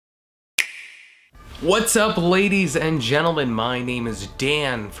What's up, ladies and gentlemen? My name is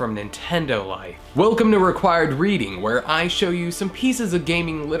Dan from Nintendo Life. Welcome to Required Reading, where I show you some pieces of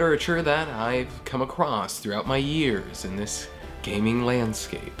gaming literature that I've come across throughout my years in this gaming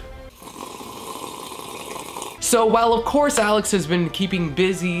landscape. So while of course Alex has been keeping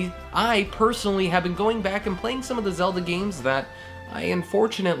busy, I personally have been going back and playing some of the Zelda games that I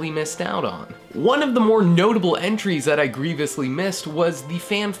unfortunately missed out on. One of the more notable entries that I grievously missed was the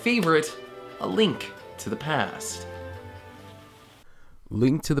fan favorite, A Link to the Past.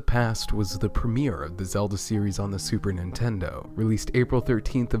 Link to the Past was the premiere of the Zelda series on the Super Nintendo, released April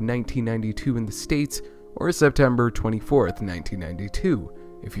 13th of 1992 in the States, or September 24th, 1992,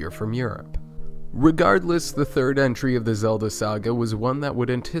 if you're from Europe. Regardless, the third entry of the Zelda saga was one that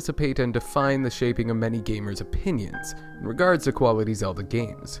would anticipate and define the shaping of many gamers' opinions in regards to quality Zelda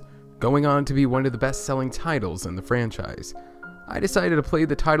games, going on to be one of the best-selling titles in the franchise. I decided to play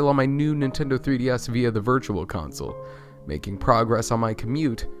the title on my new Nintendo 3DS via the Virtual Console, making progress on my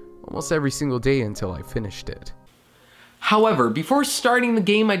commute almost every single day until I finished it. However, before starting the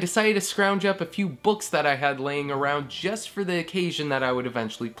game, I decided to scrounge up a few books that I had laying around just for the occasion that I would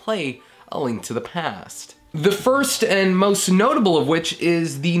eventually play A Link to the Past. The first and most notable of which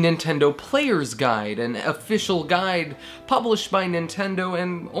is the Nintendo Player's Guide, an official guide published by Nintendo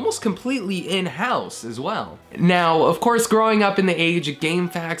and almost completely in-house as well. Now, of course, growing up in the age of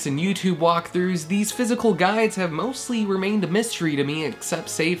GameFAQs and YouTube walkthroughs, these physical guides have mostly remained a mystery to me, except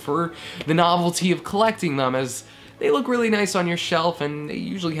say for the novelty of collecting them, as they look really nice on your shelf and they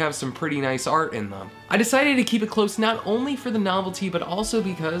usually have some pretty nice art in them. I decided to keep it close not only for the novelty, but also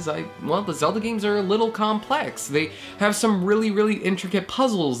because the Zelda games are a little complex. They have some really intricate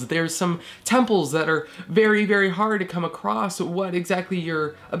puzzles. There's some temples that are very hard to come across what exactly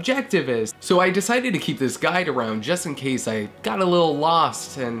your objective is. So I decided to keep this guide around just in case I got a little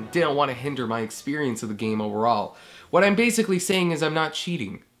lost and didn't want to hinder my experience of the game overall. What I'm basically saying is I'm not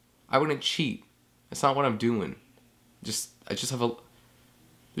cheating. I wouldn't cheat. That's not what I'm doing. I just have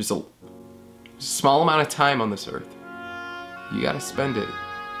there's a small amount of time on this earth. You gotta spend it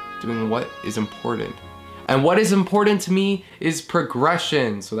doing what is important. And what is important to me is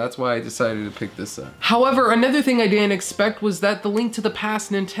progression, so that's why I decided to pick this up. However, another thing I didn't expect was that the Link to the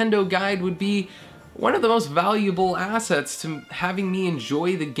Past Nintendo guide would be one of the most valuable assets to having me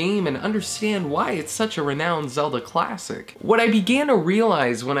enjoy the game and understand why it's such a renowned Zelda classic. What I began to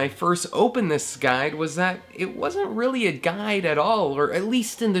realize when I first opened this guide was that it wasn't really a guide at all, or at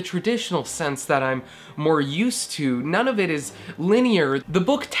least in the traditional sense that I'm more used to. None of it is linear. The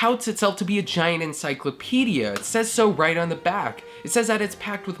book touts itself to be a giant encyclopedia. It says so right on the back. It says that it's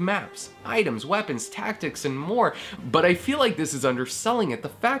packed with maps, items, weapons, tactics, and more, but I feel like this is underselling it. The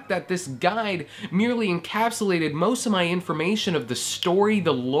fact that this guide merely encapsulated most of my information of the story,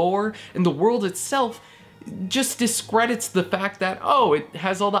 the lore, and the world itself just discredits the fact that, oh, it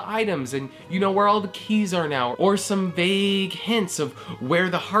has all the items and you know where all the keys are now, or some vague hints of where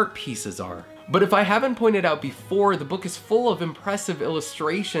the heart pieces are. But if I haven't pointed out before, the book is full of impressive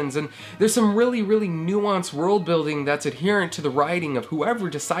illustrations and there's some really nuanced world building that's adherent to the writing of whoever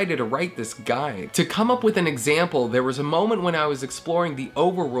decided to write this guide. To come up with an example, there was a moment when I was exploring the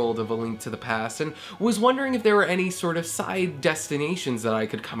overworld of A Link to the Past and was wondering if there were any sort of side destinations that I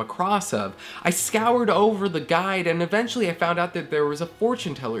could come across of. I scoured over the guide and eventually I found out that there was a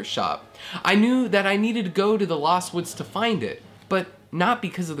fortune teller shop. I knew that I needed to go to the Lost Woods to find it, but not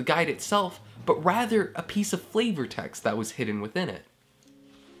because of the guide itself, but rather a piece of flavor text that was hidden within it.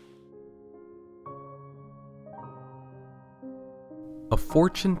 A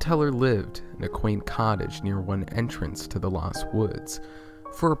fortune teller lived in a quaint cottage near one entrance to the Lost Woods.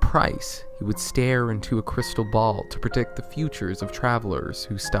 For a price, he would stare into a crystal ball to predict the futures of travelers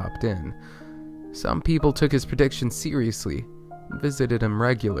who stopped in. Some people took his predictions seriously and visited him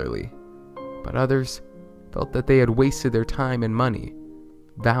regularly, but others felt that they had wasted their time and money,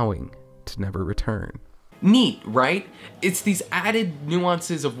 vowing to never return. Neat, right? It's these added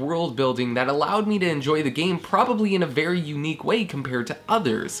nuances of world building that allowed me to enjoy the game probably in a very unique way compared to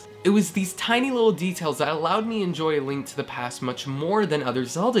others. It was these tiny little details that allowed me to enjoy A Link to the Past much more than other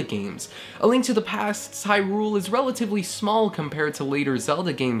Zelda games. A Link to the Past's Hyrule is relatively small compared to later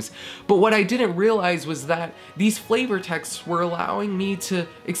Zelda games, but what I didn't realize was that these flavor texts were allowing me to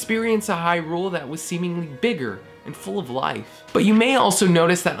experience a Hyrule that was seemingly bigger and full of life. But you may also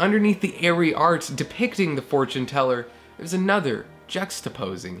notice that underneath the airy art depicting the fortune teller, there's another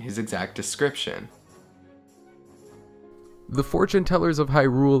juxtaposing his exact description. The fortune tellers of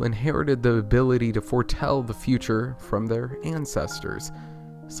Hyrule inherited the ability to foretell the future from their ancestors.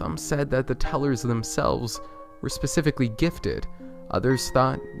 Some said that the tellers themselves were specifically gifted, Others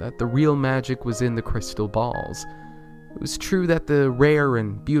thought that the real magic was in the crystal balls. It was true that the rare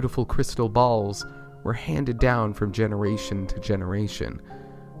and beautiful crystal balls were handed down from generation to generation,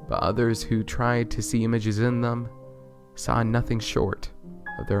 but others who tried to see images in them saw nothing short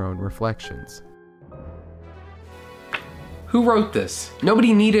of their own reflections. Who wrote this?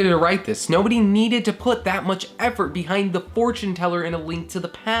 Nobody needed to write this. Nobody needed to put that much effort behind the fortune teller in A Link to the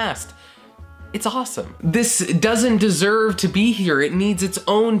Past. It's awesome. This doesn't deserve to be here. It needs its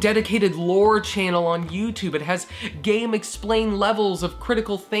own dedicated lore channel on YouTube. It has game explain levels of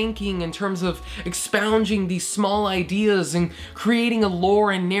critical thinking in terms of expounding these small ideas and creating a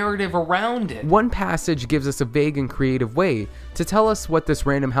lore and narrative around it. One passage gives us a vague and creative way to tell us what this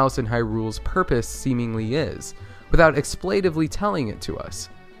random house in Hyrule's purpose seemingly is, without expletively telling it to us.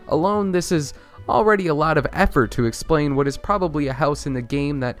 Alone, this is already a lot of effort to explain what is probably a house in the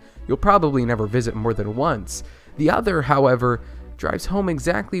game that you'll probably never visit more than once. The other, however, drives home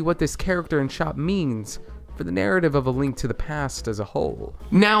exactly what this character and shop means for the narrative of A Link to the Past as a whole.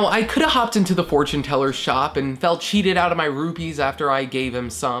 Now, I could have hopped into the fortune teller's shop and felt cheated out of my rupees after I gave him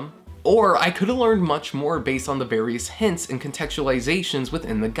some. Or I could have learned much more based on the various hints and contextualizations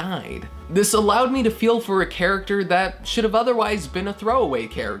within the guide. This allowed me to feel for a character that should have otherwise been a throwaway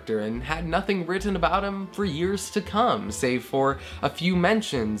character and had nothing written about him for years to come, save for a few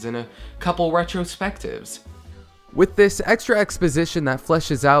mentions and a couple retrospectives. With this extra exposition that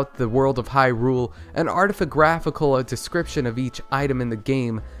fleshes out the world of Hyrule, an artifact-graphical description of each item in the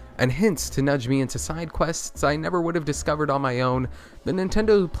game, and hints to nudge me into side quests I never would have discovered on my own, the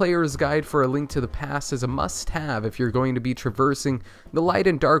Nintendo Player's Guide for A Link to the Past is a must-have if you're going to be traversing the light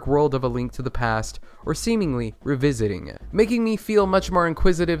and dark world of A Link to the Past, or seemingly revisiting it. Making me feel much more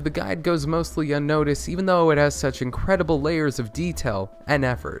inquisitive, the guide goes mostly unnoticed even though it has such incredible layers of detail and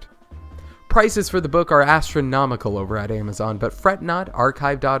effort. Prices for the book are astronomical over at Amazon, but fret not,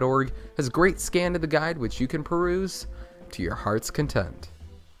 archive.org has a great scan of the guide which you can peruse to your heart's content.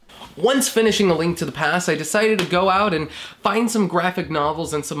 Once finishing A Link to the Past, I decided to go out and find some graphic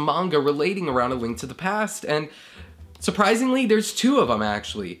novels and some manga relating around A Link to the Past, and surprisingly, there's two of them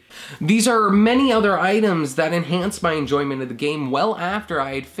actually. These are many other items that enhanced my enjoyment of the game well after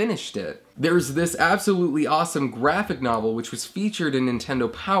I had finished it. There's this absolutely awesome graphic novel which was featured in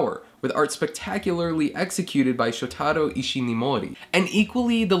Nintendo Power, with art spectacularly executed by Shotaro Ishinomori. And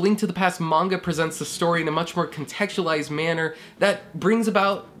equally, the Link to the Past manga presents the story in a much more contextualized manner that brings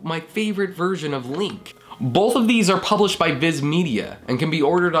about my favorite version of Link. Both of these are published by Viz Media and can be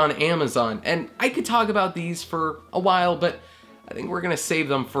ordered on Amazon, and I could talk about these for a while, but I think we're gonna save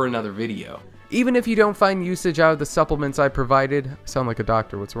them for another video. Even if you don't find usage out of the supplements I provided, I sound like a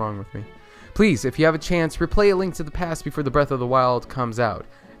doctor, what's wrong with me? Please, if you have a chance, replay A Link to the Past before the Breath of the Wild comes out.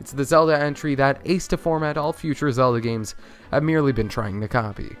 It's the Zelda entry that aced to format all future Zelda games have merely been trying to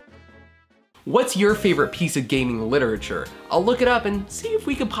copy. What's your favorite piece of gaming literature? I'll look it up and see if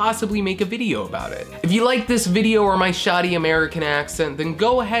we could possibly make a video about it. If you like this video or my shoddy American accent, then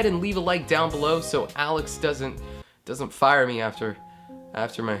go ahead and leave a like down below so Alex doesn't fire me after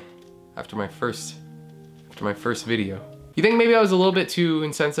my first video. You think maybe I was a little bit too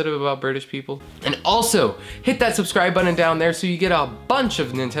insensitive about British people? And also, hit that subscribe button down there so you get a bunch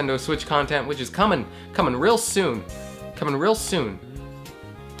of Nintendo Switch content, which is coming real soon. Coming real soon.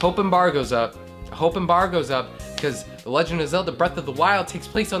 Hope embargo's up. I hope embargo's up because The Legend of Zelda Breath of the Wild takes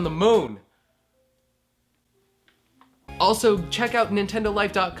place on the moon. Also, check out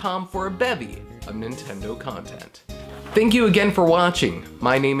nintendolife.com for a bevy of Nintendo content. Thank you again for watching.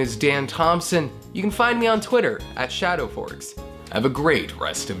 My name is Dan Thompson. You can find me on Twitter at ShadowForks. Have a great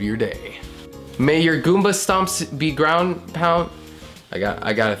rest of your day. May your Goomba stomps be ground pound. I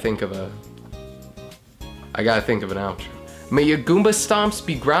gotta think of an outro. May your Goomba stomps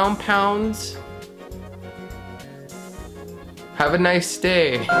be ground pounds. Have a nice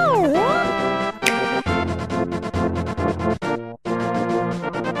day.